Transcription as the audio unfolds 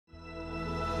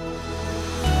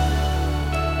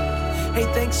Hey,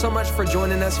 thanks so much for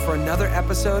joining us for another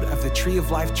episode of the Tree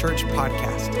of Life Church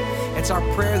podcast. It's our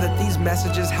prayer that these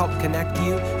messages help connect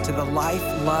you to the life,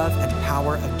 love, and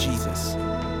power of Jesus.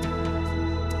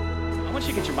 I want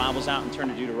you to get your Bibles out and turn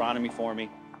to Deuteronomy for me.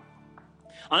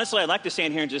 Honestly, I'd like to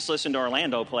stand here and just listen to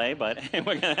Orlando play, but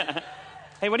we're gonna...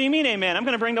 Hey, what do you mean, amen? I'm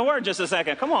going to bring the word just a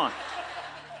second. Come on.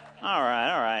 All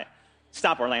right.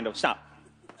 Stop, Orlando, stop.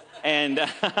 And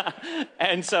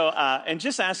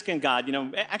just asking God,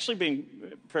 actually been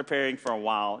preparing for a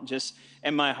while, just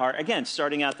in my heart. Again,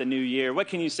 starting out the new year. What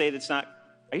can you say that's not...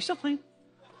 Are you still playing?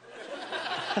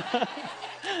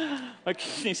 What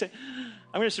can you say?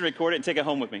 I'm going to record it and take it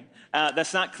home with me.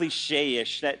 That's not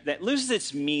cliche-ish. That loses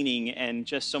its meaning and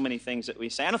just so many things that we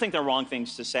say. I don't think they're wrong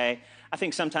things to say. I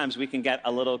think sometimes we can get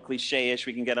a little cliche-ish.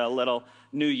 We can get a little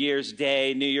New Year's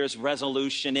Day, New Year's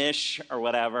resolution-ish or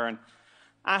whatever. And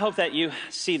I hope that you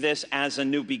see this as a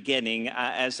new beginning,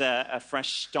 as a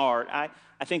fresh start. I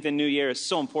think the new year is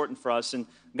so important for us. And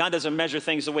God doesn't measure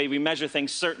things the way we measure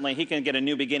things. Certainly, He can get a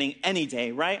new beginning any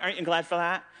day, right? Aren't you glad for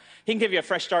that? He can give you a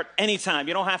fresh start anytime.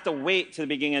 You don't have to wait to the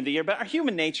beginning of the year. But our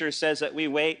human nature says that we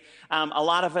wait. A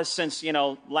lot of us, since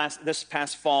this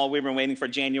past fall, we've been waiting for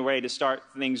January to start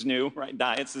things new, right?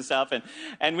 Diets and stuff.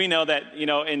 And we know that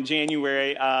in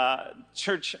January,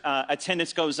 church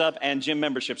attendance goes up and gym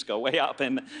memberships go way up.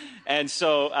 And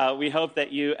so we hope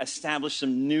that you establish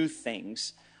some new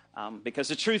things, because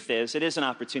the truth is, it is an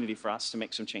opportunity for us to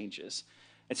make some changes.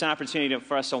 It's an opportunity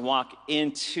for us to walk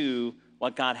into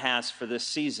what God has for this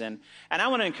season. And I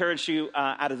want to encourage you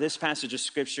out of this passage of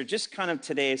Scripture, just kind of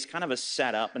today is kind of a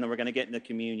setup, and then we're going to get into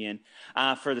communion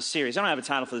for the series. I don't have a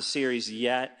title for the series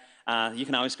yet. You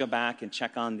can always go back and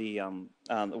check on the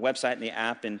website and the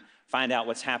app and find out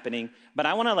what's happening. But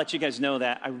I want to let you guys know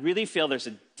that I really feel there's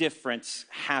a difference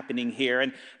happening here.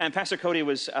 And Pastor Cody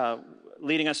was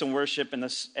leading us in worship in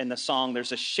the song,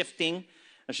 There's a Shifting.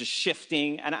 There's a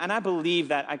shifting, and I believe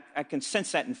that I can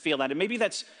sense that and feel that. And maybe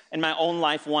that's in my own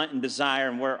life, want and desire,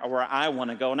 and where I want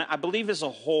to go. And I believe as a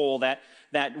whole that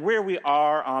where we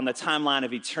are on the timeline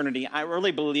of eternity, I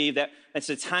really believe that it's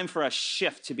a time for a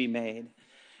shift to be made.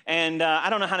 And I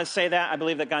don't know how to say that. I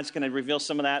believe that God's going to reveal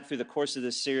some of that through the course of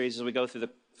this series as we go through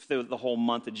the whole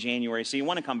month of January. So you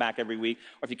want to come back every week,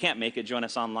 or if you can't make it, join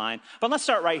us online. But let's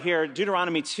start right here,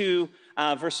 Deuteronomy 2,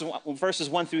 verses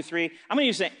 1 through 3. I'm going to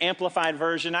use the Amplified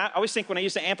Version. I always think when I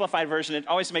use the Amplified Version, it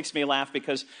always makes me laugh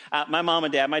because my mom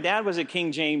and dad, my dad was a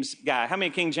King James guy. How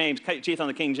many King James, teeth on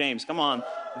the King James? Come on.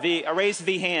 Raise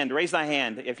thy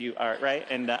hand if you are, right?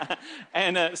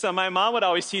 And so my mom would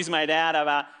always tease my dad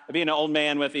about being an old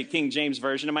man with the King James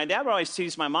Version. And my dad would always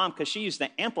tease my mom because she used the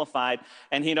Amplified.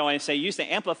 And he'd always say, use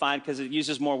the Amplified because it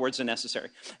uses more words than necessary.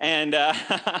 And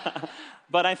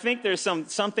but I think there's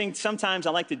something, sometimes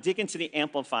I like to dig into the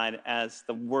Amplified as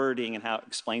the wording and how it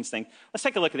explains things. Let's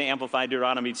take a look at the Amplified,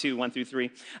 Deuteronomy 2, 1 through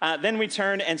 3. Then we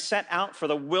turned and set out for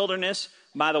the wilderness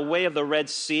by the way of the Red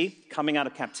Sea, coming out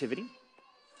of captivity.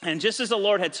 And just as the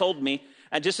Lord had told me,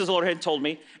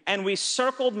 and we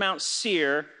circled Mount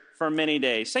Seir for many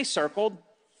days. Say circled.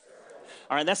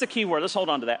 All right, that's the key word. Let's hold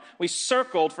on to that. We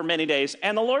circled for many days.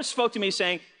 And the Lord spoke to me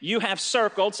saying, you have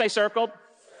circled. Say circled.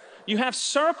 You have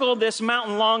circled this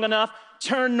mountain long enough.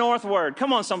 Turn northward.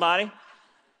 Come on, somebody.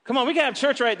 Come on, we can have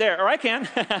church right there, or I can.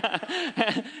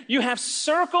 You have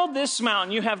circled this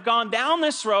mountain. You have gone down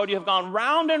this road. You have gone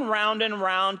round and round and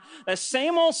round. The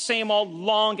same old,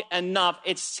 long enough.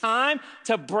 It's time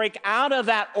to break out of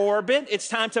that orbit. It's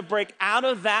time to break out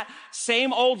of that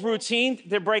same old routine,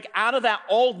 to break out of that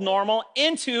old normal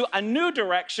into a new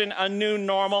direction, a new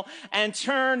normal, and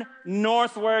turn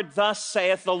northward, thus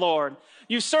saith the Lord.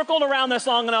 You've circled around this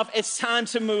long enough. It's time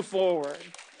to move forward.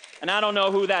 And I don't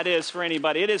know who that is for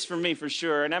anybody. It is for me for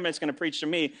sure. And I'm just going to preach to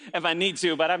me if I need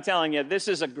to. But I'm telling you, this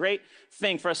is a great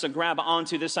thing for us to grab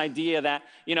onto, this idea that,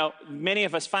 many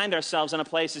of us find ourselves in a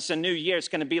place, it's a new year. It's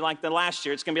going to be like the last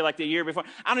year. It's going to be like the year before.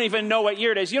 I don't even know what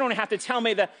year it is. You don't have to tell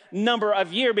me the number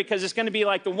of year because it's going to be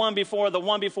like the one before, the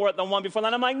one before it, the one before that.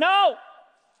 And I'm like, no,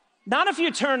 not if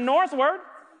you turn northward.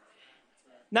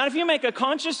 Not if you make a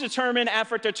conscious, determined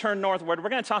effort to turn northward. We're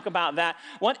going to talk about that.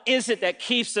 What is it that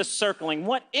keeps us circling?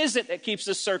 What is it that keeps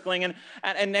us circling?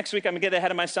 And next week, I'm going to get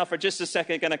ahead of myself for just a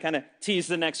second. Going to kind of tease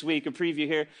the next week, a preview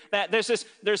here. That there's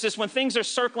this, when things are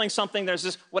circling something, there's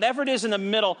this, whatever it is in the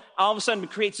middle, all of a sudden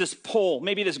it creates this pull,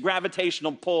 maybe this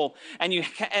gravitational pull, and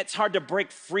it's hard to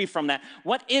break free from that.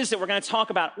 What is it we're going to talk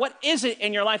about? What is it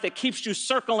in your life that keeps you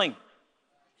circling?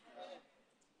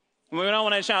 We don't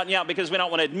want to shout and yell because we don't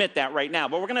want to admit that right now.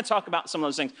 But we're going to talk about some of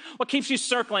those things. What keeps you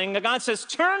circling? God says,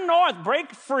 turn north,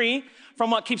 break free from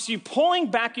what keeps you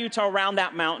pulling back you to around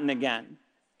that mountain again.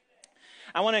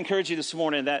 I want to encourage you this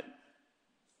morning that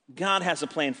God has a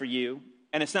plan for you.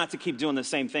 And it's not to keep doing the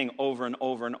same thing over and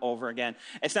over and over again.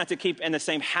 It's not to keep in the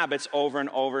same habits over and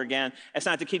over again. It's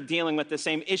not to keep dealing with the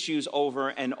same issues over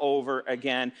and over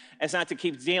again. It's not to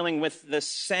keep dealing with the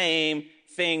same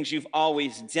things you've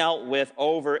always dealt with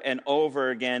over and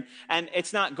over again. And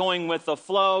it's not going with the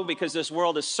flow because this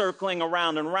world is circling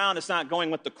around and around. It's not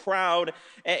going with the crowd.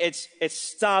 It's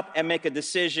stop and make a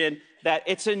decision that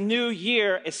it's a new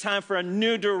year. It's time for a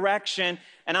new direction.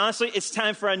 And honestly, it's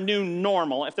time for a new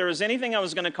normal. If there was anything I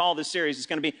was going to call this series, it's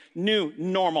going to be New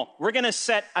Normal. We're going to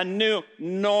set a new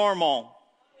normal.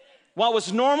 What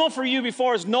was normal for you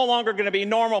before is no longer going to be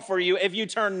normal for you if you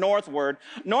turn northward.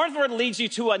 Northward leads you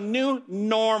to a new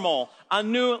normal, a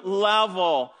new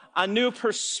level, a new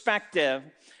perspective.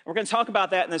 We're going to talk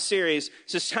about that in the series.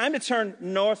 So it's time to turn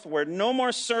northward. No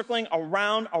more circling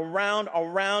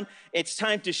around. It's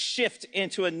time to shift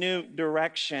into a new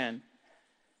direction.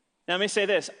 Now, let me say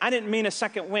this. I didn't mean a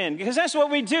second wind, because that's what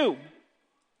we do.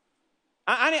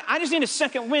 I just need a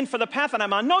second wind for the path that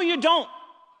I'm on. No, you don't.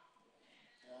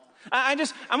 I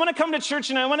want to come to church,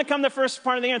 and I want to come the first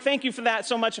part of the year, and thank you for that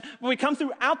so much. But we come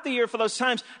throughout the year for those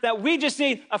times that we just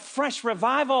need a fresh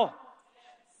revival.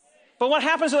 But what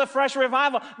happens with a fresh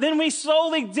revival? Then we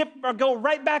slowly dip or go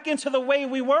right back into the way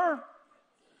we were.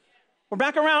 We're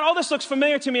back around. Oh, this looks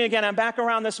familiar to me again. I'm back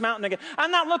around this mountain again.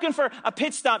 I'm not looking for a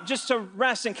pit stop just to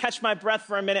rest and catch my breath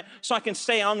for a minute so I can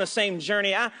stay on the same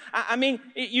journey. I mean,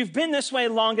 you've been this way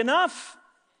long enough.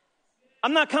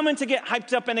 I'm not coming to get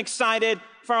hyped up and excited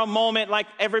for a moment like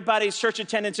everybody's church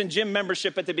attendance and gym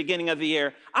membership at the beginning of the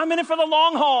year. I'm in it for the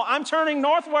long haul. I'm turning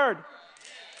northward.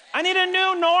 I need a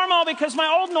new normal because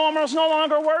my old normal is no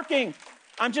longer working.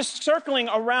 I'm just circling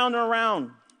around and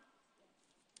around.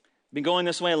 Been going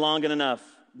this way long enough,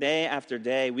 day after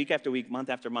day, week after week, month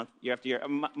after month, year after year.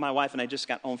 My wife and I just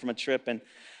got home from a trip, and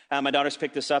my daughters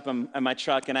picked us up in my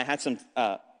truck, and I had some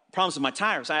problems with my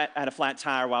tires. I had a flat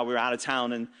tire while we were out of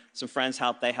town, and some friends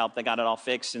helped. They got it all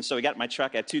fixed, and so we got my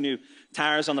truck. I had 2 new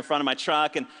tires on the front of my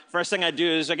truck, and first thing I do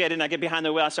is I get behind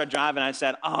the wheel, I start driving, and I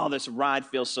said, oh, this ride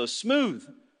feels so smooth.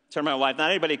 I turned to my wife. Not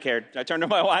anybody cared. I turned to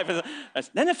my wife, and I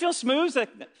said, doesn't it feel smooth?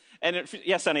 And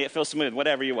yes, honey, it feels smooth,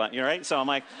 whatever you want, right? So I'm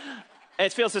like,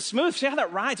 it feels so smooth. See how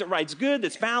that rides? It rides good.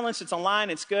 It's balanced. It's aligned.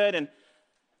 It's good. And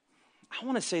I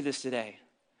want to say this today.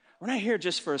 We're not here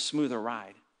just for a smoother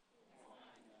ride.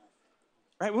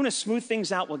 Right? We want to smooth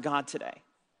things out with God today.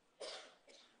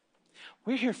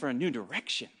 We're here for a new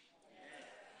direction.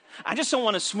 I just don't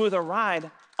want a smoother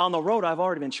ride on the road I've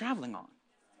already been traveling on.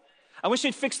 I wish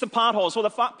they'd fix the potholes. Well,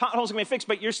 the potholes are going to be fixed,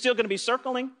 but you're still going to be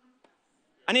circling.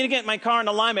 I need to get my car in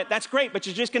alignment. That's great, but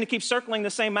you're just going to keep circling the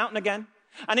same mountain again.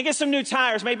 I need to get some new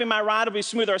tires. Maybe my ride will be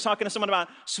smoother. I was talking to someone about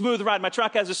smooth ride. My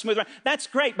truck has a smooth ride. That's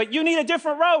great, but you need a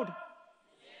different road.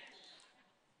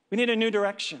 We need a new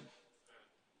direction.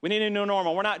 We need a new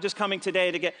normal. We're not just coming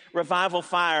today to get revival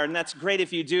fire, and that's great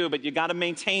if you do, but you got to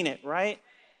maintain it, right?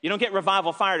 You don't get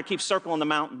revival fire to keep circling the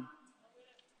mountain.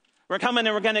 We're coming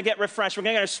and we're going to get refreshed. We're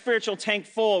going to get our spiritual tank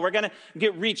full. We're going to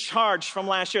get recharged from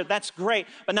last year. That's great,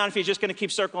 but not if you're just going to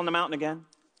keep circling the mountain again,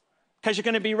 because you're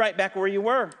going to be right back where you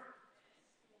were.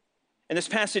 In this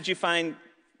passage, you find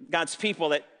God's people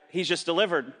that he's just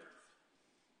delivered.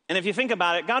 And if you think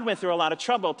about it, God went through a lot of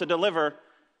trouble to deliver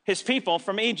his people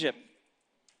from Egypt.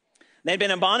 They'd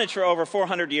been in bondage for over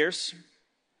 400 years.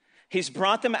 He's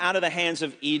brought them out of the hands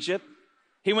of Egypt.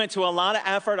 He went to a lot of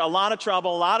effort, a lot of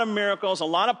trouble, a lot of miracles, a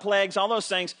lot of plagues, all those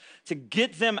things to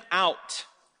get them out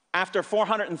after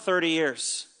 430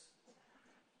 years.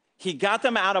 He got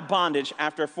them out of bondage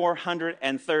after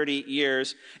 430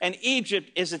 years. And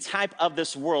Egypt is a type of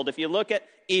this world. If you look at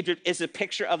Egypt, it's a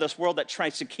picture of this world that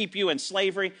tries to keep you in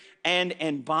slavery and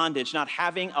in bondage, not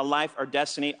having a life or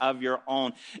destiny of your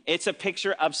own. It's a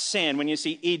picture of sin when you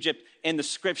see Egypt in the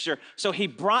scripture. So he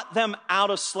brought them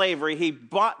out of slavery. He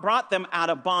brought them out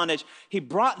of bondage. He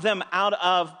brought them out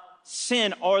of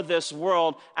sin or this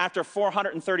world after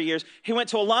 430 years. He went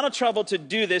to a lot of trouble to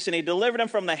do this, and he delivered them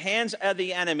from the hands of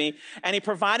the enemy, and he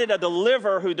provided a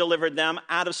deliverer who delivered them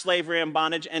out of slavery and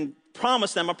bondage and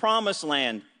promised them a promised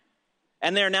land.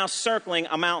 And they're now circling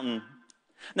a mountain.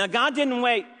 Now, God didn't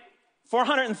wait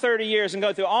 430 years and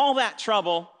go through all that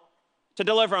trouble to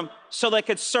deliver them so they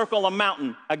could circle a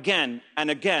mountain again and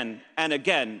again and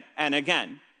again and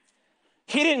again.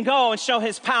 He didn't go and show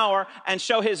his power and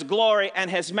show his glory and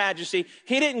his majesty.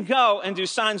 He didn't go and do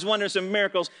signs, wonders, and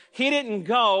miracles. He didn't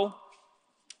go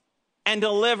and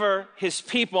deliver his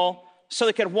people so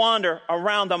they could wander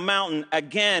around the mountain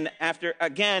again after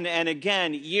again and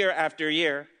again, year after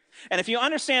year. And if you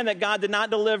understand that God did not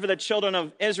deliver the children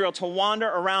of Israel to wander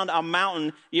around a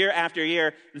mountain year after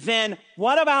year, then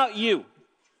what about you?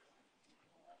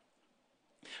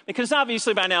 Because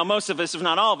obviously by now, most of us, if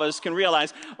not all of us, can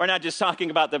realize we're not just talking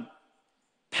about the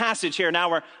passage here. Now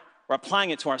we're applying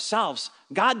it to ourselves.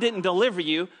 God didn't deliver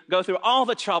you, go through all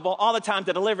the trouble, all the time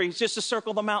to deliver you, just to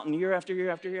circle the mountain year after year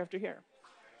after year after year.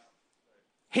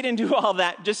 He didn't do all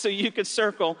that just so you could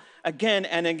circle again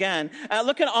and again.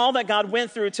 Look at all that God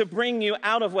went through to bring you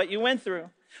out of what you went through.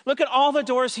 Look at all the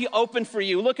doors he opened for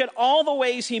you. Look at all the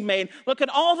ways he made. Look at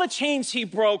all the chains he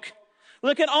broke.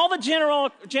 Look at all the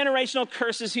generational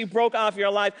curses he broke off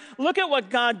your life. Look at what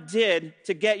God did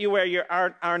to get you where you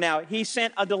are now. He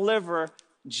sent a deliverer,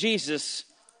 Jesus.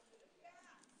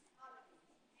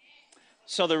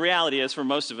 So the reality is, for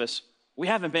most of us, we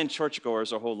haven't been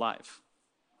churchgoers our whole life.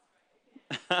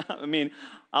 I mean,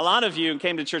 a lot of you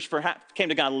came to church, perhaps came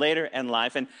to God later in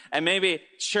life, and maybe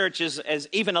church is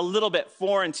even a little bit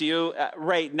foreign to you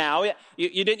right now.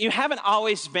 You haven't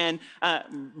always been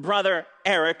Brother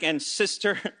Eric and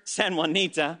Sister San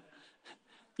Juanita.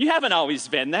 You haven't always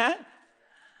been that.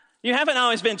 You haven't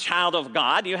always been child of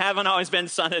God. You haven't always been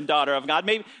son and daughter of God.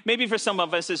 Maybe for some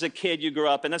of us as a kid you grew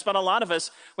up in this, but a lot of us,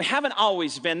 we haven't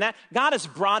always been that. God has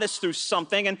brought us through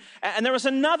something, and there was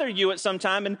another you at some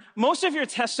time, and most of your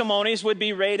testimonies would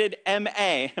be rated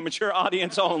MA, mature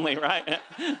audience only, right?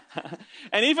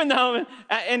 And even though,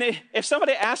 and if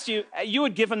somebody asked you, you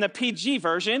would give them the PG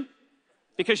version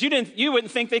because you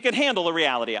wouldn't think they could handle the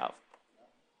reality of.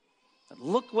 But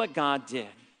look what God did.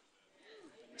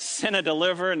 Sent a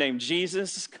deliverer named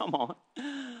Jesus. Come on.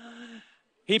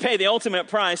 He paid the ultimate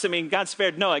price. I mean, God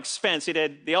spared no expense. He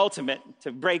did the ultimate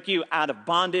to break you out of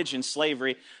bondage and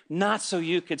slavery, not so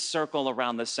you could circle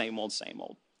around the same old.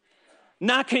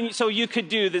 Not so you could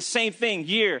do the same thing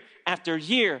year after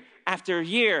year after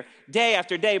year, day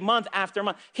after day, month after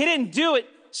month. He didn't do it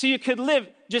so you could live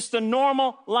just a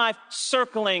normal life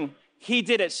circling. He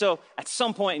did it so at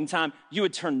some point in time, you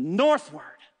would turn northward.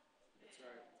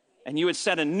 And you would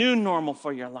set a new normal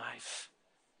for your life,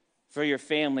 for your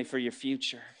family, for your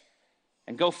future,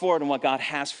 and go forward in what God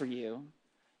has for you.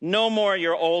 No more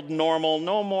your old normal,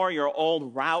 no more your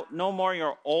old route, no more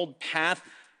your old path,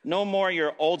 no more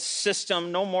your old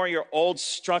system, no more your old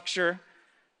structure,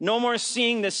 no more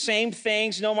seeing the same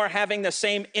things, no more having the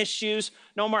same issues,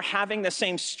 no more having the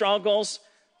same struggles,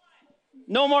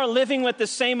 no more living with the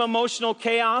same emotional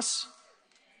chaos.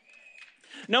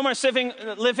 No more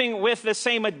living with the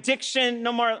same addiction.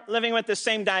 No more living with the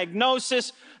same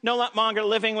diagnosis. No longer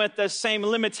living with the same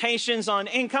limitations on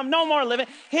income. No more living.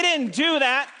 He didn't do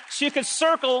that so you could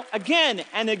circle again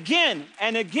and again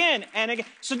and again and again.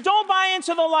 So don't buy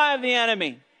into the lie of the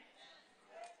enemy.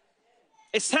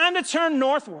 It's time to turn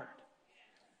northward.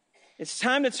 It's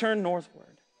time to turn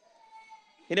northward.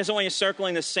 He doesn't want you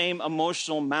circling the same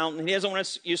emotional mountain. He doesn't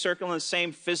want you circling the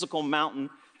same physical mountain,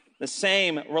 the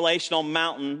same relational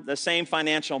mountain, the same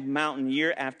financial mountain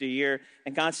year after year.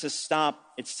 And God says, stop.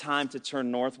 It's time to turn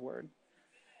northward.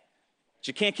 But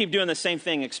you can't keep doing the same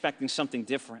thing expecting something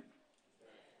different.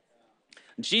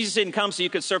 Jesus didn't come so you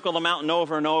could circle the mountain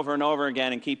over and over and over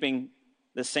again and keeping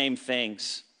the same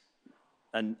things,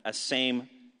 a same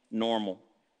normal.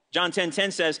 John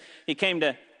 10:10 says,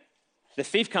 the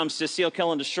thief comes to steal,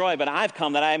 kill, and destroy, but I've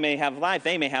come that I may have life,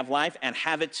 they may have life, and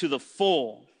have it to the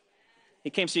full. He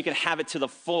came so you could have it to the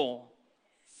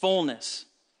fullness,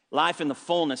 life in the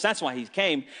fullness. That's why he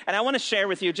came. And I want to share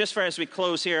with you, just for as we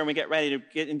close here and we get ready to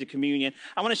get into communion,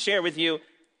 I want to share with you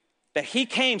that he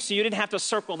came so you didn't have to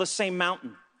circle the same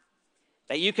mountain,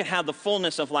 that you could have the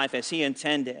fullness of life as he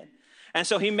intended. And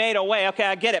so he made a way. Okay,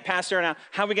 I get it, Pastor. Now,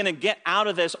 how are we going to get out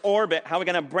of this orbit? How are we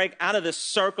going to break out of this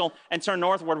circle and turn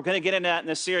northward? We're going to get into that in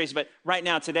this series. But right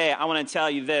now, today, I want to tell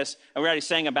you this, and we already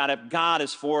sang about it. God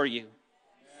is for you.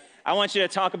 I want you to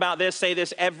talk about this, say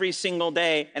this every single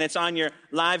day, and it's on your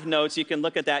live notes. You can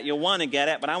look at that. You'll want to get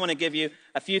it, but I want to give you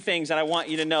a few things that I want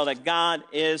you to know, that God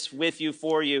is with you,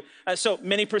 for you. So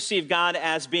many perceive God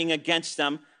as being against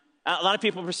them. A lot of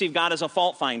people perceive God as a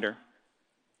fault finder.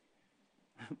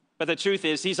 But the truth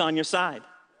is, he's on your side.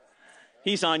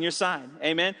 He's on your side.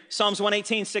 Amen. Psalms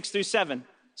 118, 6-7.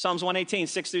 Psalms 118,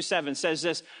 6-7 says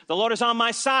this: the Lord is on my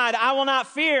side. I will not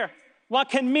fear. What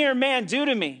can mere man do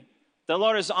to me? The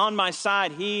Lord is on my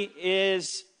side. He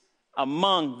is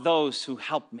among those who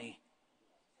help me.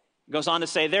 It goes on to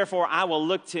say, therefore, I will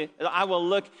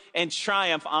look in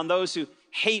triumph on those who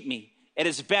hate me. It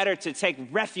is better to take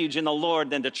refuge in the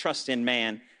Lord than to trust in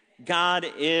man. God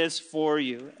is for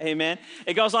you. Amen.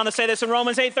 It goes on to say this in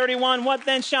Romans 8:31. What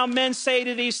then shall men say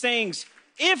to these things?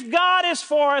 If God is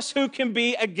for us, who can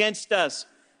be against us?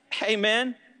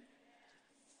 Amen.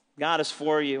 God is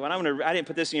for you. And I didn't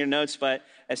put this in your notes, but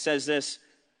it says this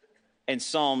in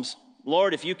Psalms,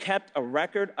 Lord, if you kept a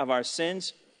record of our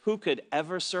sins, who could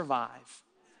ever survive?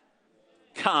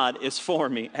 God is for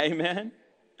me. Amen.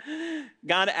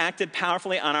 God acted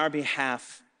powerfully on our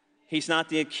behalf. He's not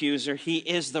the accuser. He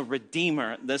is the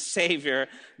Redeemer, the Savior,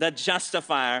 the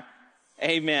Justifier.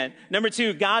 Amen. Number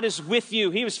 2, God is with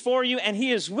you. He was for you and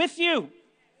he is with you.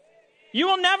 You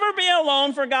will never be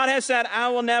alone, for God has said, I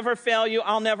will never fail you.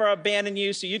 I'll never abandon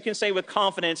you. So you can say with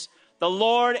confidence, the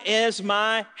Lord is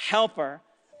my helper.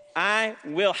 I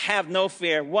will have no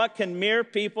fear. What can mere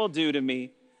people do to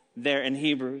me? There in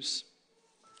Hebrews.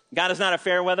 God is not a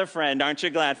fair weather friend. Aren't you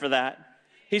glad for that?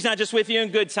 He's not just with you in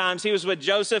good times. He was with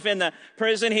Joseph in the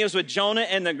prison. He was with Jonah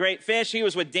in the great fish. He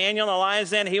was with Daniel in the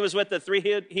lion's den. He was with the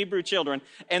 3 Hebrew children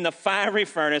in the fiery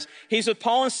furnace. He's with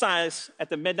Paul and Silas at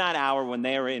the midnight hour when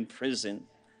they were in prison.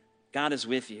 God is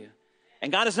with you.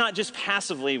 And God is not just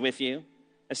passively with you.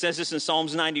 It says this in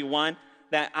Psalms 91,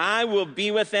 that I will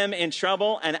be with them in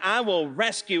trouble and I will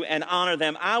rescue and honor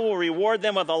them. I will reward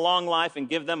them with a long life and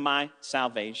give them my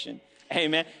salvation.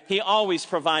 Amen. He always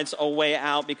provides a way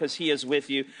out because he is with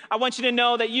you. I want you to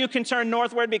know that you can turn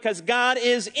northward because God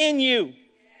is in you.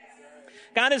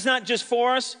 God is not just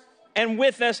for us and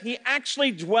with us. He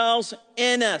actually dwells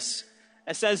in us.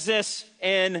 It says this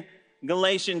in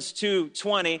Galatians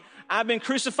 2:20. I've been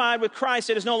crucified with Christ.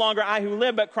 It is no longer I who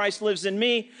live, but Christ lives in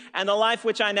me. And the life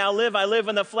which I now live, I live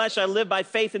in the flesh. I live by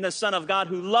faith in the Son of God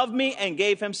who loved me and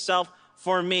gave himself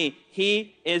for me.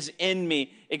 He is in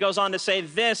me. It goes on to say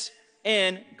this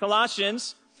in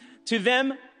Colossians, to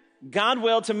them God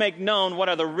willed to make known what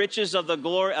are the riches of the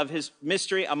glory of his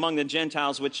mystery among the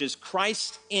Gentiles, which is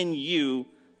Christ in you,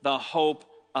 the hope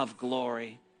of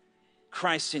glory.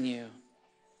 Christ in you.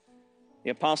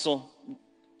 The Apostle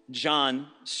John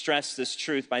stressed this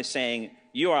truth by saying,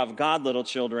 you are of God, little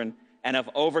children, and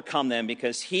have overcome them,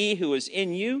 because he who is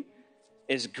in you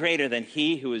is greater than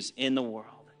he who is in the world.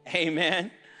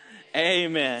 Amen.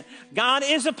 Amen. God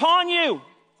is upon you.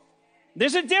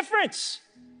 There's a difference.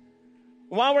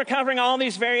 While we're covering all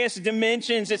these various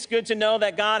dimensions, it's good to know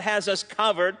that God has us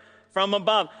covered from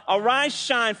above. Arise,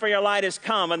 shine, for your light has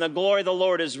come, and the glory of the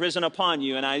Lord is risen upon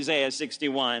you in Isaiah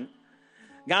 61.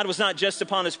 God was not just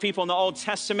upon his people in the Old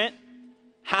Testament.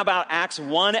 How about Acts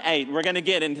 1:8? We're going to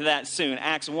get into that soon.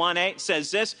 Acts 1:8 says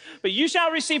this, but you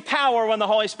shall receive power when the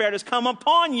Holy Spirit has come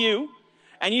upon you,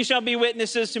 and you shall be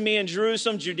witnesses to me in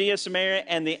Jerusalem, Judea, Samaria,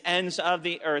 and the ends of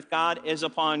the earth. God is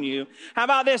upon you. How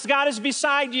about this? God is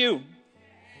beside you.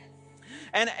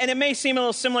 And it may seem a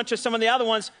little similar to some of the other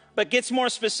ones, but gets more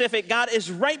specific. God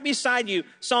is right beside you.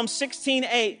 Psalm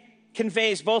 16:8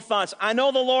 conveys both thoughts. I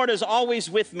know the Lord is always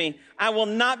with me. I will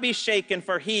not be shaken,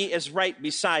 for he is right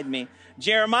beside me.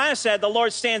 Jeremiah said, the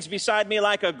Lord stands beside me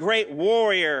like a great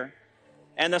warrior.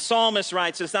 And the psalmist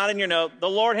writes, it's not in your note, the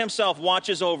Lord himself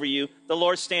watches over you. The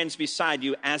Lord stands beside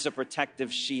you as a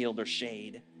protective shield or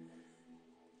shade.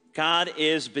 God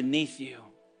is beneath you.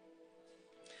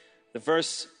 The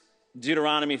verse,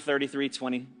 Deuteronomy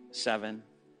 33:27.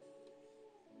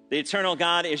 The eternal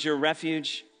God is your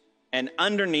refuge, and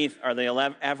underneath are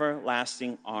the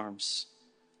everlasting arms.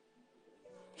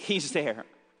 He's there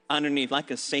underneath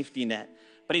like a safety net,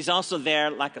 but he's also there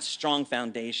like a strong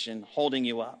foundation holding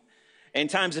you up. In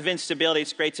times of instability,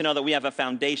 it's great to know that we have a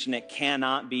foundation that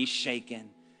cannot be shaken,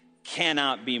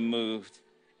 cannot be moved,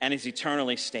 and is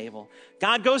eternally stable.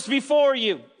 God goes before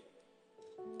you.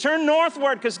 Turn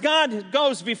northward because God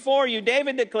goes before you.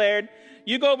 David declared,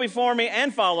 you go before me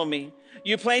and follow me.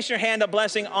 You place your hand of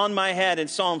blessing on my head. In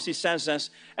Psalms, he says this.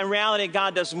 In reality,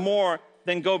 God does more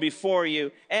than go before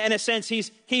you. In a sense,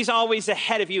 he's always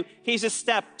ahead of you. He's a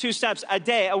step, 2 steps, a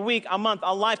day, a week, a month,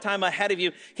 a lifetime ahead of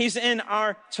you. He's in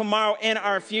our tomorrow, in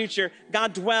our future.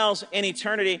 God dwells in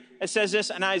eternity. It says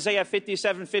this in Isaiah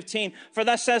 57:15. For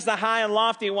thus says the high and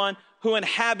lofty one who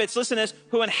inhabits, listen to this,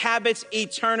 who inhabits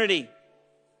eternity.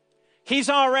 He's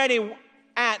already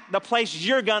at the place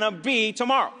you're going to be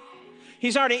tomorrow.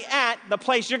 He's already at the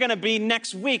place you're going to be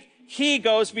next week. He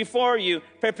goes before you,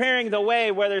 preparing the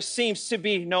way where there seems to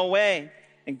be no way.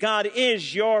 And God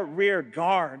is your rear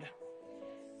guard.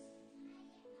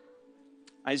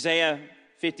 Isaiah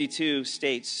 52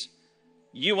 states,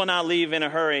 you will not leave in a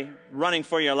hurry, running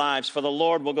for your lives, for the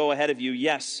Lord will go ahead of you.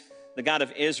 Yes, the God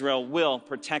of Israel will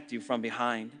protect you from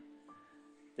behind.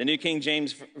 The New King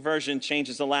James Version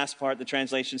changes the last part. The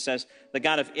translation says, the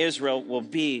God of Israel will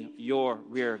be your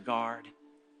rear guard.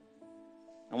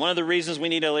 And one of the reasons we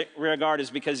need a rear guard is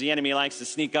because the enemy likes to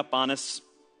sneak up on us.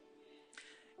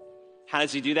 How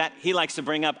does he do that? He likes to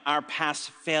bring up our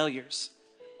past failures,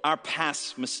 our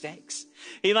past mistakes.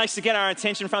 He likes to get our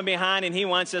attention from behind, and he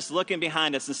wants us looking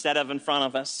behind us instead of in front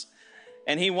of us.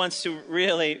 And he wants to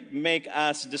really make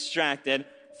us distracted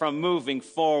from moving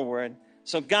forward.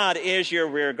 So God is your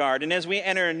rear guard. And as we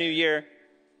enter a new year,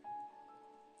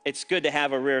 it's good to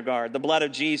have a rear guard. The blood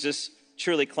of Jesus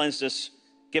truly cleansed us,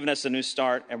 giving us a new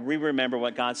start. And we remember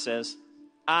what God says.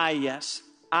 I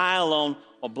alone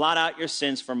will blot out your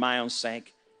sins for my own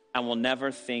sake and will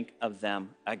never think of them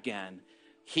again.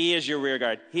 He is your rear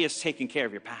guard. He is taking care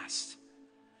of your past.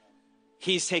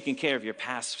 He's taking care of your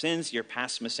past sins, your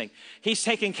past mistakes. He's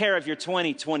taking care of your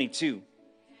 2022,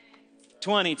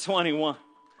 2021,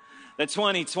 the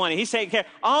 2020. He's taking care of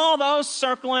all those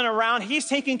circling around. He's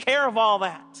taking care of all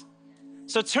that.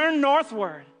 So turn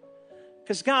northward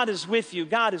because God is with you.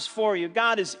 God is for you.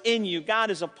 God is in you. God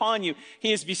is upon you.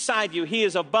 He is beside you. He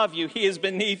is above you. He is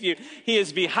beneath you. He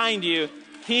is behind you.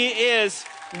 He is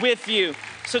with you.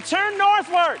 So turn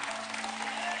northward.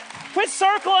 Quit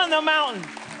circling the mountain.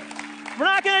 We're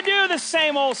not going to do the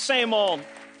same old, same old.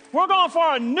 We're going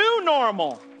for a new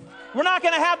normal. We're not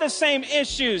going to have the same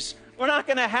issues. We're not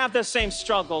going to have the same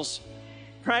struggles,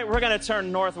 right? We're going to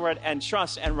turn northward and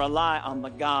trust and rely on the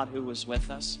God who is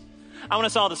with us. I want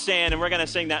us all to stand, and we're going to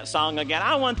sing that song again.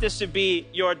 I want this to be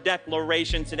your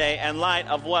declaration today in light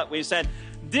of what we said.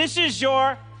 This is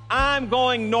your I'm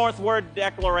going northward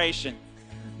declaration.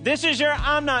 This is your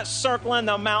I'm not circling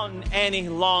the mountain any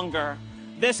longer.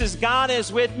 This is God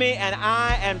is with me, and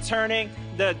I am turning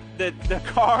the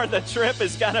trip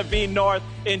is going to be north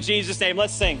in Jesus' name.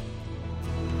 Let's sing.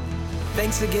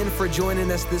 Thanks again for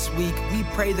joining us this week. We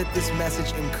pray that this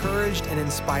message encouraged and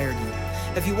inspired you.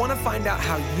 If you want to find out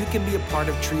how you can be a part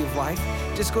of Tree of Life,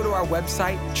 just go to our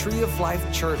website,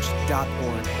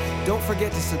 treeoflifechurch.org. Don't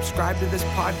forget to subscribe to this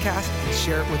podcast and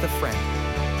share it with a friend.